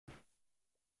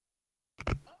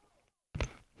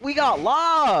We got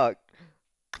locked.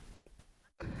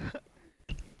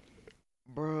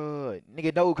 Bruh.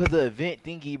 Nigga, no, cause the event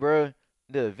thingy, bruh.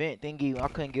 The event thingy, I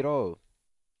couldn't get off.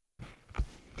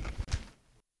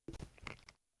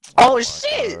 Oh My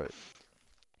shit! God.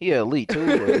 He Elite 2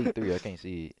 or Elite 3, I can't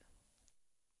see it.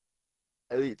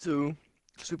 Elite 2,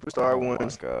 Superstar Oh my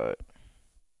 1s. God.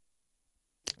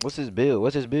 What's his build?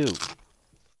 What's his build?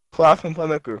 Platform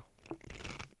playmaker.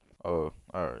 Oh,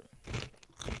 alright.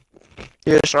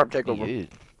 Yeah, sharp He takeover. is.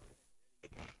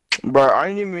 Bro, I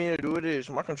didn't even mean to do this.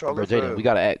 My Bro, controller Jaden, we fell.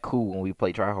 gotta act cool when we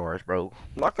play tryhards, bro.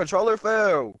 My controller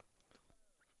fell.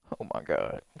 Oh my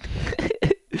God.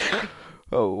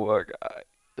 Oh my God.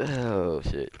 Oh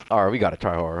shit. Alright, we gotta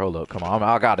try hard. Hold up, come on.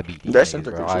 I gotta beat these That niggas,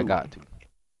 center bro. can I shoot. got to.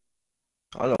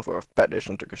 I know for a fact that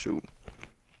center can shoot.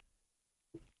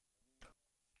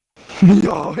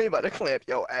 Yo, he about to clamp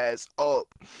your ass up.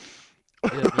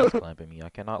 Yeah, he's clamping me. I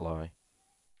cannot lie.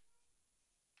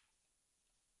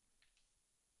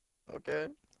 Okay.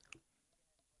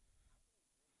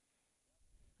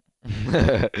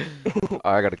 Alright,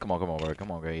 I gotta come on, bro.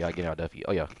 Come on, bro. You gotta get out that feet.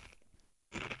 Oh yeah.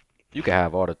 You can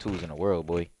have all the tools in the world,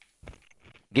 boy.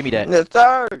 Give me that. Yes,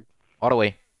 sir. All the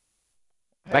way.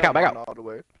 Back out, back Hell no, out. not all the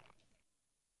way.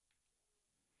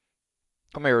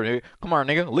 Come here, nigga. Come on,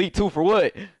 nigga. Lead 2 for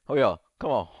what? Oh yeah.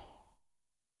 Come on.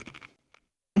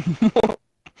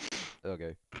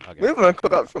 Okay. Okay. We're gonna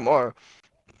cook up tomorrow.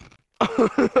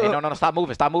 Hey, no, no, no. Stop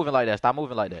moving. Stop moving like that. Stop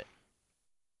moving like that.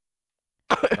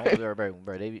 Don't do it,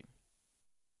 bro. David.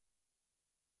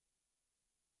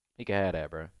 He can have that,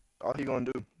 bro. All he gonna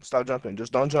do, stop jumping.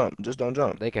 Just don't jump. Just don't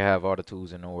jump. They can have all the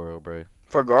tools in the world, bro.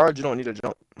 For guard, you don't need to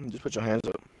jump. Just put your hands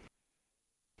up.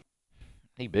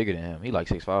 He bigger than him. He like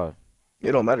 6'5".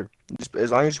 It don't matter. Just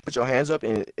as long as you put your hands up,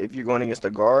 and if you're going against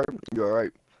the guard, you're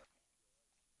alright.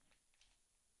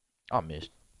 I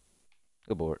missed.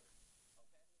 Good board.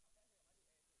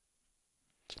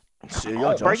 See,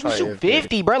 Oh, bro, you shoot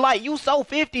 50, bro. Like, you so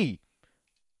 50.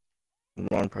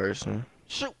 Wrong person.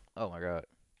 Shoot. Oh, my God.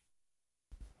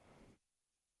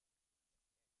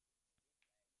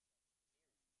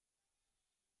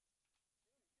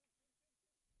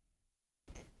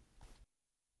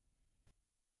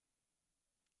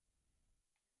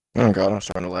 Oh God, I'm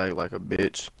starting to lag like a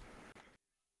bitch.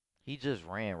 He just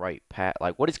ran right past.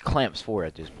 Like, what is clamps for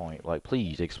at this point? Like,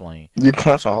 please explain. You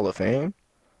clamps on Hall of Fame?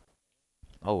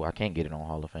 Oh, I can't get it on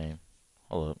Hall of Fame.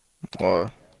 Hold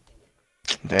up.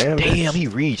 Damn. Damn, he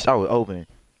reached. I was open.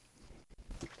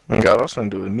 Oh God, I was gonna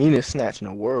do the meanest snatch in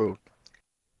the world.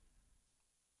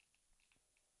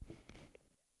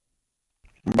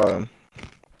 Bro.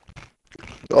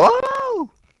 Oh!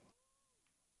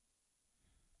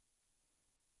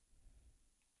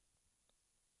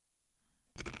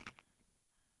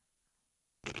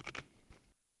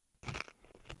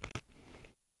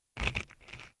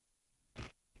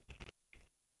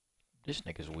 This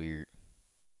nigga's weird.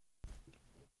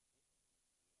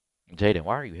 Jaden,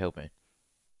 why are you helping?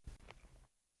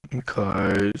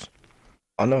 Because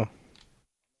I know.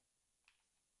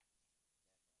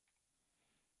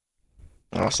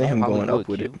 I see him going Hollywood up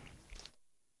with it. Q.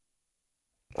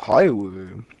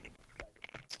 Hollywood.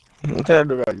 What the hell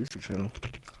do I YouTube channel?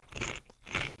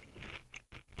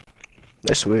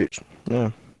 They switch.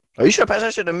 Yeah. Oh, you should pass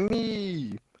that shit to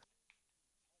me.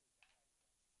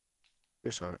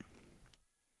 You're sorry.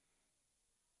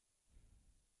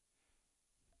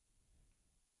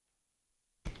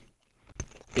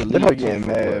 Elite probably 2 getting for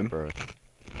mad. what, bro?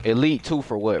 Elite 2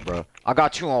 for what, bro? I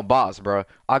got you on box, bro.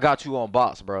 I got you on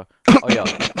box, bro. Oh, yeah.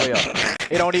 Oh, yeah.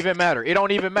 It don't even matter. It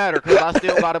don't even matter because I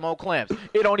still got him on clamps.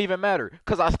 It don't even matter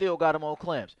because I still got him on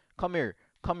clamps. Come here.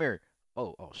 Come here.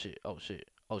 Oh, oh, shit. Oh, shit.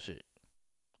 Oh, shit.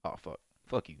 Oh, fuck.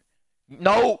 Fuck you.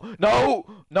 No. No.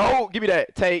 No. Give me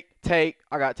that. Take.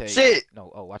 I got take. Shit.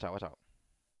 No. Oh, watch out. Watch out.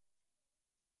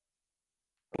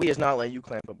 We is not letting you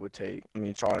clamp up with tape. I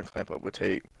mean, trying to clamp up with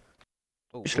tape.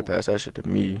 Oh, You should oh. pass that shit to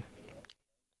me.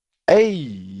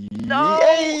 Hey. No.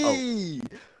 Hey.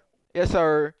 Yes,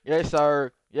 sir. Yes,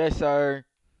 sir. Yes, sir.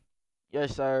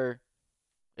 Yes, sir.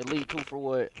 Elite 2 for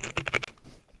what?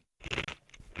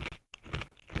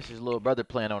 This is little brother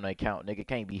playing on that account, nigga.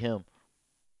 Can't be him.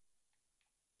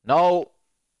 No.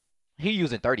 He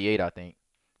using 38, I think.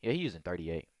 Yeah, he using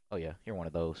 38. Oh, yeah. You're one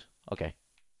of those. Okay.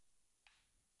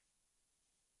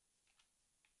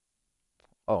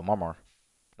 Oh, Marmar.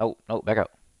 No, no, back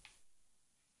out.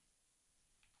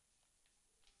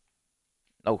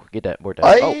 No, get that, board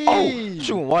that. Hey. Oh,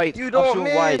 shooting whites. You I'm don't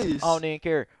shooting whites. miss. I don't even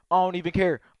care. I don't even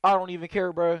care. I don't even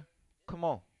care, bro. Come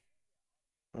on.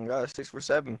 I got a 6 for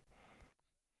 7.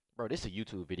 Bro, this is a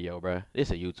YouTube video, bro.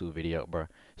 This is a YouTube video, bro.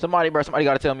 Somebody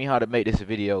gotta tell me how to make this a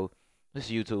video. This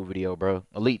is a YouTube video, bro.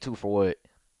 Elite 2 for what?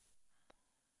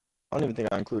 I don't even think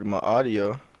I included my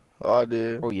audio. Oh, I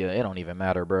did. Oh yeah, it don't even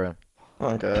matter, bro.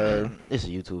 Okay. This is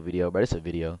a YouTube video, bro. It's a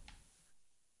video.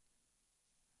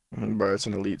 Bro, it's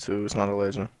an Elite 2. It's not a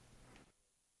Legend.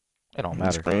 It don't The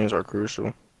matter. screens are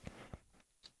crucial.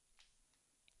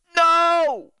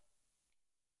 No!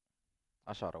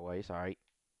 I shot away. It's alright.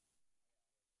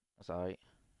 It's alright.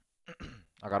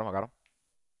 I got him. I got him.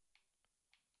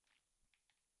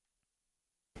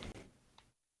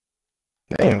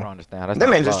 I don't Damn. understand. That's That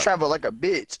not man a just block. traveled like a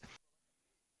bitch.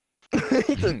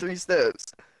 He took 3 steps.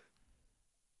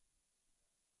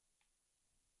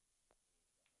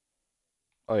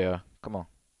 Oh yeah. Come on.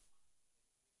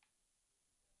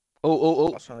 Oh.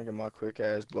 I was trying to get my quick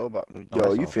ass blow by. No, Yo,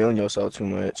 that's you all. feeling yourself too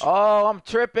much. Oh, I'm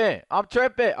tripping. I'm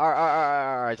tripping. All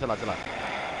right. Chill out.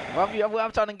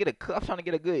 I'm trying to get a. I'm trying to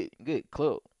get a good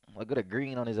clip. Like get a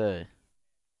green on his ass.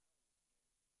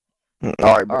 All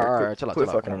right, bro. All right. Chill out. Quit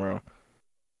Chill out. fucking Come on. around.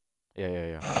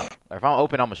 Yeah. If I'm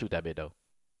open, I'm gonna shoot that bit though.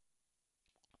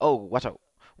 Oh, watch out.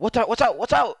 Watch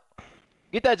out.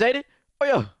 Get that, Jaden. Oh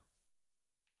yeah.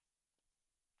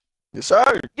 Yes,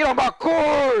 sir. Get on my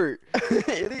court.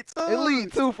 Elite 2.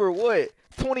 Elite 2 for what?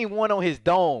 21 on his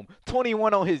dome.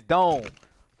 21 on his dome.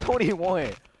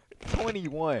 21.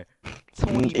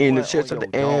 In the chips at the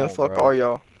end. Fuck all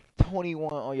y'all.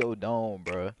 21 on your dome,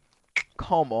 bro.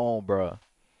 Come on, bro.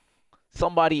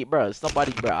 Somebody, bro.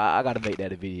 I gotta make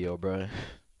that a video, bro.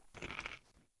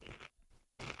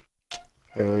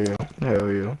 Hell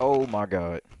yeah. Oh my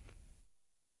god.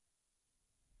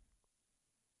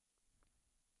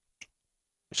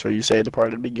 So you say the part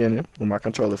at the beginning when my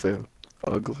controller failed.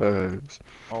 Ugly ass.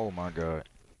 Oh my god.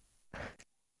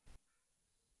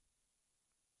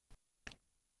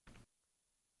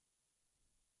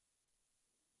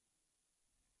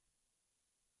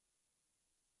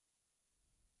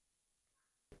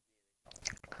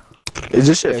 Is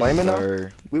this shit Yes, flaming now?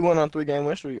 sir. We went on 3-game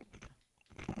win streak.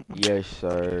 Yes,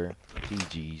 sir.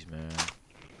 GG's, man.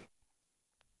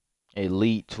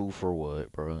 Elite 2 for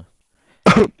what, bro?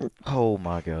 Oh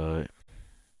my god.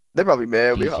 They probably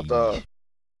mad we hopped GG's. off.